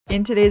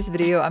In today's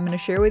video, I'm going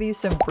to share with you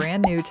some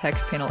brand new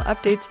text panel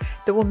updates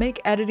that will make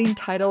editing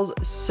titles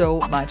so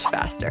much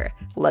faster.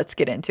 Let's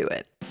get into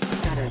it.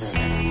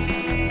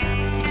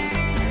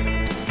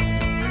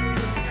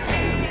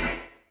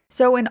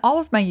 So in all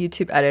of my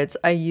YouTube edits,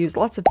 I use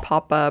lots of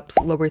pop-ups,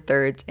 lower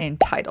thirds, and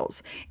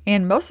titles.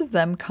 And most of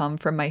them come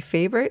from my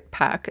favorite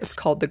pack. It's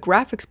called the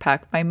Graphics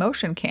Pack by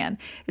motioncan.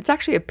 It's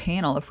actually a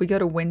panel. If we go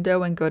to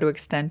Window and go to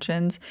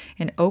Extensions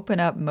and open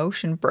up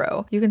Motion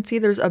Pro, you can see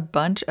there's a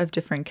bunch of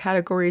different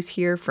categories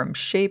here, from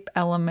shape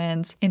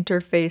elements,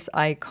 interface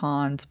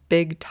icons,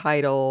 big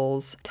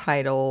titles,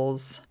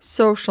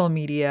 social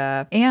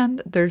media,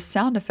 and there's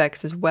sound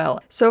effects as well.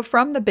 So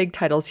from the big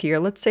titles here,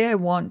 let's say I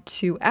want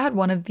to add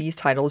one of these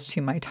titles to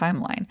my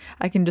timeline.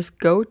 I can just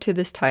go to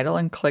this title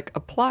and click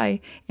apply,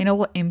 and it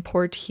will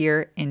import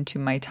here into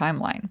my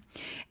timeline.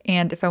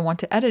 And if I want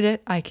to edit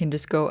it, I can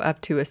just go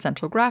up to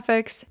Essential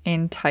Graphics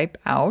and type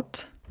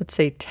out, let's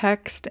say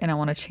text, and I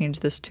want to change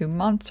this to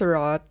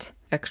Montserrat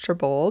extra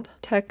bold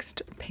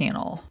text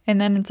panel. And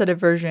then instead of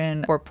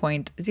version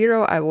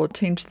 4.0, I will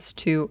change this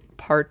to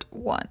part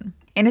 1.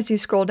 And as you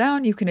scroll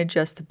down, you can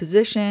adjust the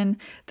position,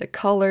 the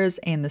colors,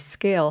 and the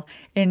scale.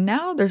 And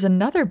now there's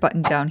another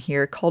button down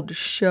here called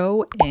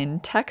Show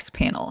in Text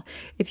Panel.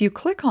 If you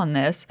click on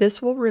this,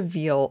 this will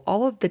reveal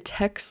all of the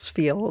text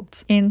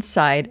fields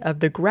inside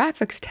of the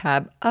Graphics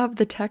tab of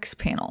the text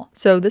panel.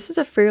 So this is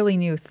a fairly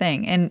new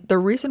thing. And the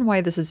reason why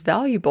this is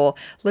valuable,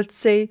 let's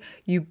say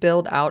you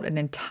build out an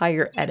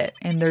entire edit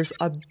and there's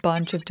a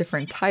bunch of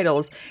different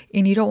titles,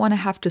 and you don't want to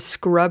have to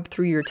scrub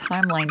through your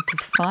timeline to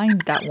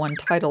find that one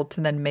title to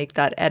then make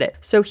that edit.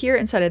 So here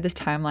inside of this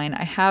timeline,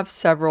 I have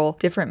several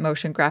different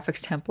motion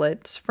graphics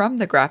templates from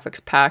the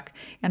graphics pack,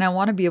 and I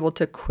want to be able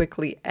to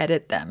quickly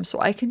edit them. So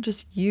I can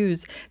just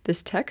use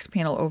this text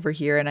panel over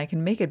here, and I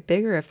can make it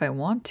bigger if I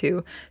want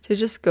to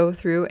just go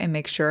through and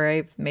make sure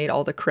I've made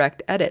all the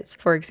correct edits.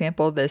 For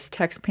example, this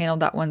text panel,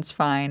 that one's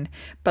fine,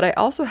 but I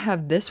also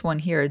have this one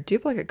here, a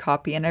duplicate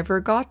copy, and I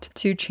forgot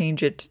to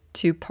change it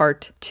to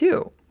part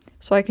 2.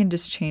 So I can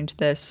just change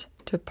this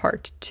to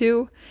part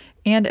 2.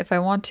 And if I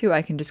want to,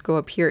 I can just go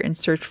up here and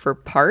search for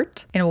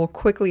part, and it will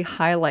quickly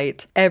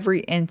highlight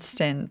every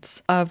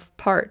instance of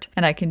part.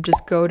 And I can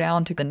just go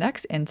down to the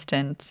next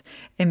instance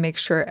and make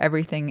sure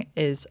everything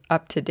is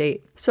up to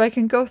date. So I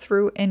can go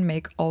through and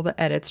make all the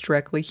edits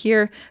directly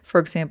here.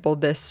 For example,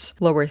 this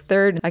lower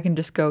third, I can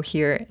just go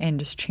here and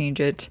just change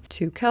it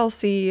to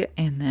Kelsey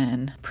and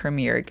then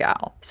Premiere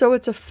Gal. So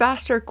it's a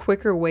faster,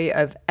 quicker way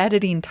of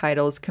editing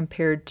titles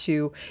compared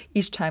to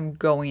each time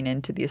going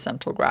into the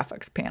Essential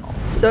Graphics panel.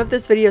 So if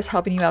this video is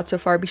helping you out so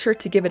far, be sure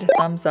to give it a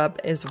thumbs up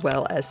as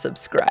well as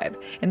subscribe.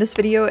 And this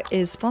video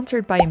is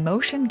sponsored by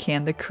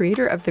motioncan, the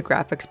creator of the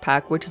graphics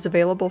pack, which is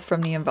available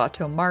from the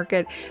Envato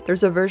market.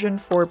 There's a version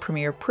for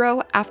Premiere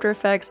Pro, After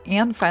Effects,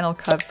 and Final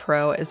Cut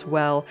Pro as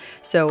well.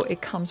 So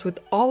it comes with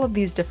all of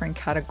these different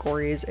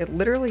categories. It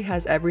literally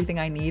has everything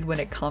I need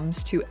when it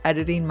comes to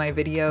editing my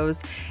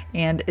videos,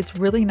 and it's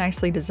really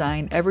nicely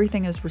designed.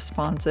 Everything is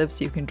responsive,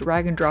 so you can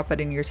drag and drop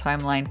it in your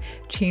timeline,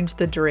 change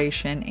the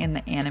duration, and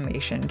the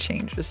animation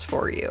changes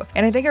for you.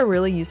 And I think a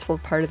really useful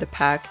part of the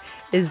pack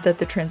is that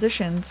the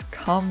transitions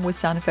come with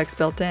sound effects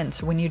built in.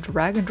 So when you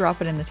drag and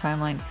drop it in the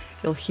timeline,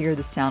 you'll hear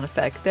the sound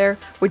effect there,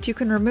 which you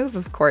can remove,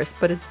 of course,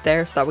 but it's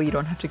there so that way you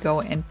don't have to go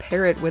and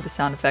pair it with a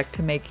sound effect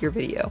to make your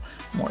video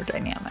more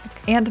dynamic.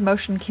 And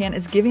motioncan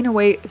is giving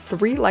away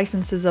 3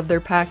 licenses of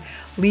their pack.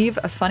 Leave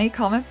a funny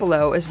comment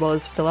below, as well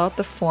as fill out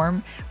the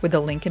form with a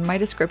link in my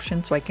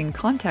description so I can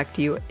contact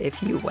you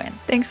if you win.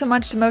 Thanks so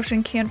much to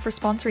motioncan for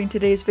sponsoring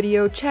today's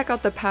video. Check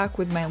out the pack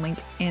with my link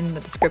in the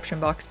description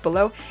box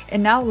below.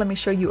 And now let me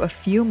show you a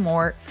few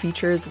more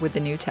features with the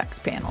new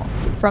text panel.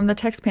 From the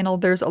text panel,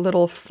 there's a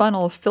little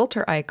funnel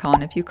filter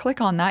icon. If you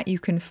click on that, you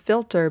can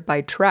filter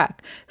by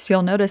track. So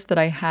you'll notice that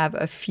I have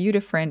a few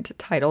different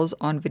titles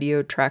on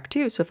video track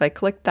 2. So if I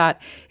click that,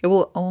 it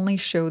will only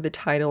show the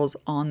titles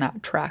on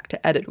that track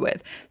to edit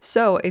with.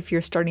 So if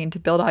you're starting to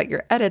build out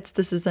your edits,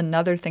 this is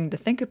another thing to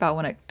think about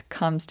when it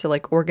comes to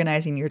like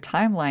organizing your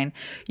timeline.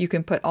 You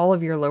can put all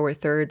of your lower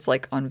thirds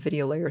like on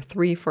video layer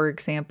 3, for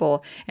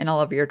example, and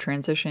all of your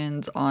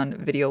transitions on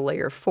video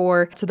layer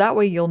 4. So that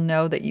way you'll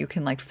know that you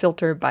can like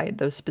filter by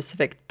those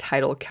specific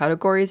title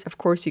categories. Of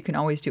course, you can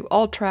always do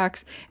all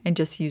tracks and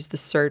just use the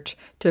search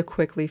to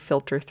quickly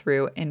filter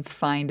through and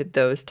find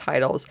those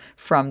titles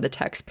from the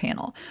text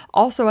panel.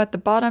 Also at the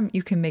bottom,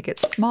 you can make it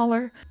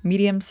smaller,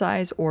 medium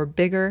size, or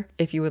bigger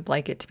if you would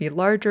like it to be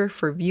larger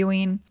for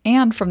viewing.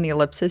 And from the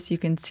ellipsis, you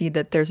can see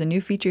that there's a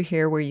new feature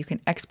here where you can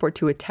export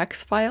to a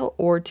text file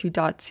or to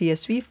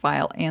 .csv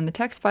file. And the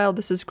text file,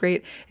 this is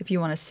great if you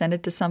want to send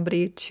it to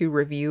somebody to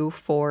review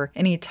for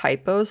any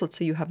typos. Let's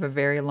say you have a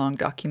very long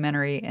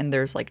documentary and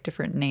there's like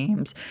different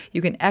names.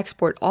 You can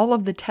export all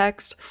of the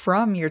text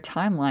from your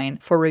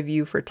timeline for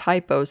review for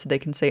typos so they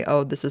can say,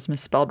 oh, this is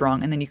misspelled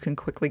wrong, and then you can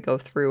quickly go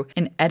through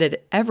and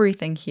edit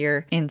everything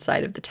here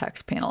inside of the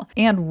text panel.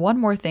 And one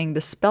more thing,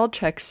 the spell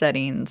check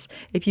settings,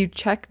 if you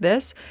check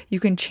this, you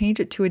can change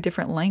it to a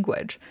different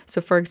language.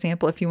 So for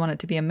example, if you want it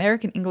to be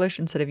American English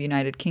instead of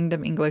United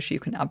Kingdom English, you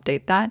can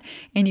update that,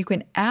 and you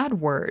can add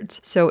words.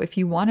 So if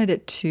you wanted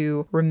it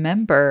to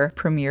remember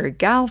Premiere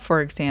Gal,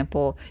 for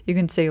example, you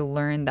can say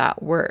learn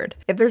that word.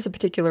 If there's a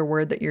particular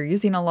word that you're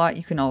using a lot,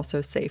 you can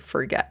also say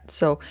forget.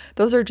 So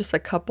those are just a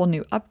couple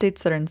new updates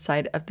that are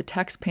inside of the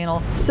text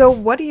panel. So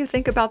what do you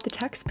think about the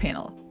text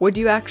panel? Would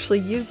you actually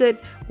use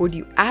it? Would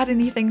you add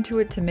anything to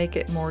it to make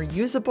it more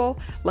usable?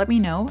 Let me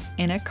know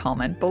in a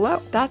comment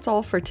below. That's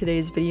all for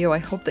today's video. I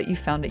hope that you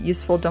found it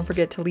useful. Don't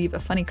forget to leave a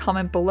funny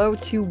comment below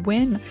to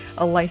win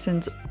a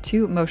license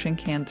to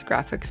motioncan's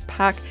graphics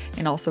pack,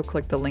 and also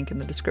click the link in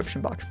the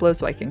description box below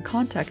so I can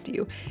contact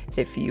you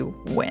if you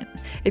win.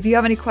 If you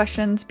have any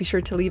questions, be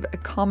sure to leave a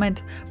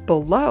comment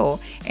below,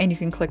 and you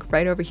can click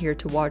right over here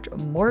to watch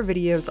more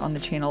videos on the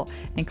channel,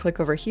 and click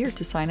over here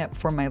to sign up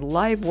for my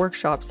live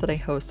workshops that I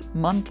host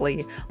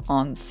monthly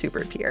on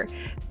SuperPeer.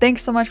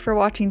 Thanks so much for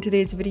watching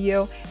today's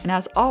video, and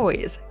as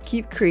always,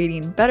 keep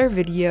creating better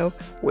video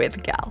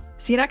with Gal.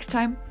 See you next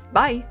time.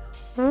 Bye!